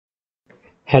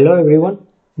Hello everyone,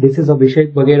 this is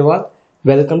Abhishek Bagerwal.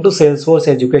 Welcome to Salesforce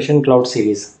Education Cloud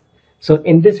series. So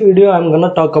in this video, I'm going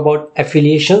to talk about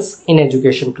affiliations in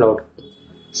Education Cloud.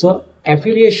 So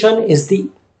affiliation is the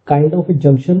kind of a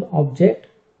junction object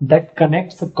that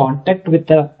connects a contact with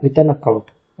an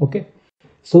account. Okay.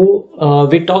 So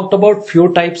we talked about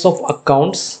few types of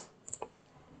accounts,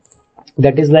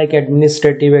 that is like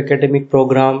administrative, academic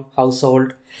program,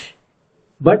 household,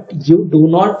 but you do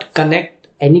not connect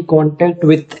any contact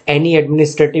with any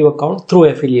administrative account through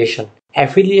affiliation.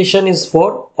 Affiliation is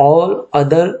for all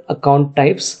other account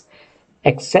types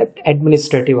except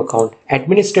administrative account.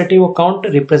 Administrative account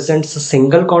represents a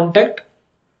single contact,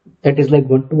 that is like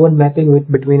one-to-one mapping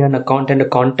between an account and a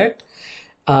contact.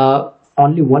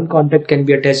 Only one contact can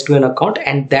be attached to an account,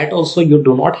 and that also you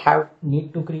do not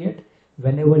need to create.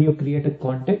 Whenever you create a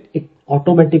contact, it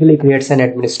automatically creates an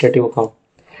administrative account.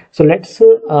 So let's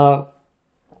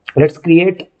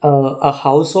create a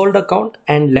household account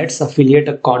and let's affiliate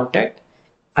a contact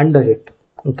under it.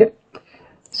 Okay,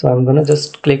 so I'm gonna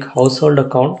just click household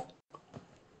account.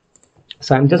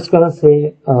 So I'm just gonna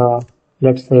say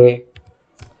let's say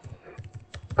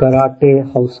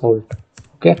karate household.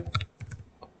 Okay,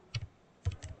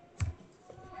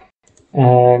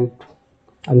 and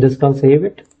I'm just gonna save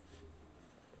it.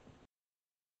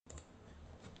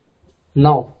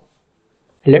 Now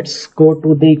let's go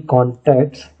to the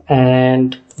contacts,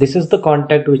 and this is the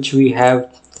contact which we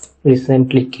have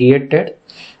recently created.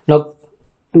 Now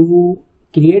to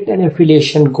create an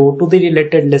affiliation, go to the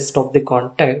related list of the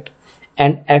contact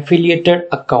and affiliated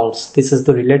accounts. This is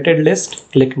the related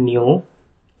list. Click new.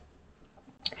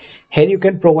 Here you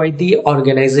can provide the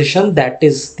organization, that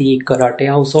is the karate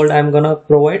household I'm gonna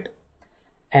provide,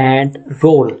 and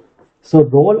role. So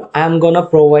role, I'm gonna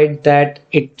provide that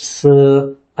it's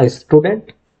a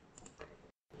student,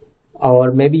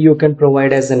 or maybe you can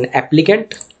provide as an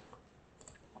applicant.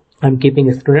 I'm keeping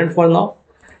a student for now.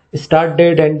 Start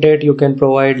date, end date, you can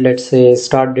provide, let's say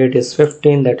start date is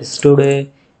 15, that is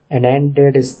today, and end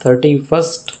date is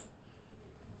 31st.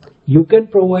 You can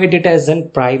provide it as a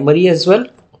primary as well.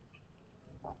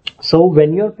 So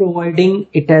when you're providing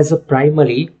it as a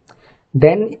primary,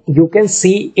 then you can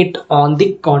see it on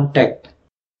the contact.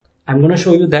 I'm going to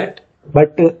show you that,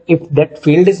 but if that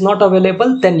field is not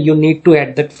available, then you need to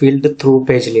add that field through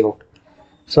page layout.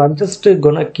 So I'm just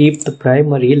gonna keep the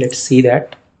primary. Let's see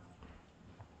that.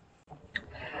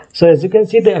 So as you can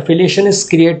see, the affiliation is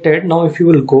created. Now if you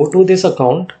will go to this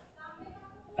account,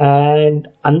 and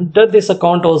under this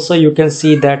account also you can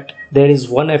see that there is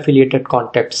one affiliated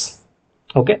contacts.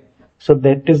 Okay, so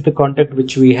that is the contact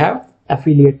which we have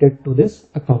affiliated to this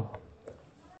account.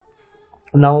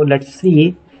 Now let's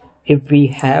see if we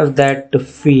have that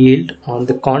field on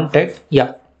the contact.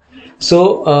 Yeah,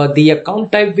 so the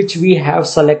account type which we have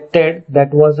selected,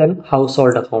 that was an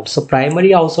household account. So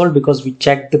primary household, because we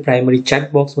checked the primary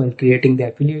checkbox when creating the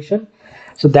affiliation,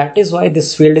 so that is why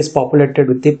this field is populated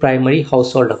with the primary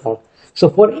household account. So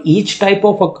for each type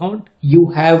of account,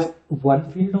 you have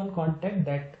one field on contact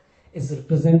that is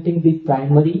representing the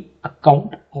primary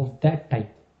account of that type.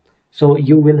 So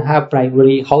you will have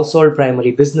primary household,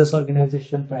 primary business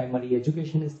organization, primary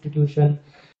education institution,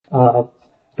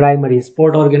 primary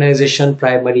sport organization,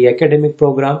 primary academic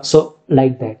program, so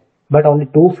like that. But only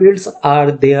two fields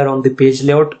are there on the page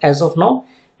layout as of now,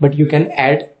 but you can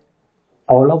add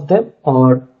all of them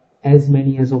or as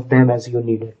many as of them as you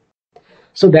needed.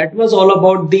 So that was all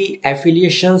about the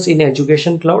affiliations in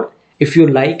Education Cloud. If you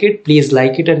like it, please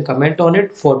like it and comment on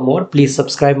it. For more, please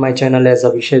subscribe my channel as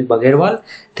Abhishek Bagerwal.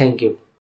 Thank you.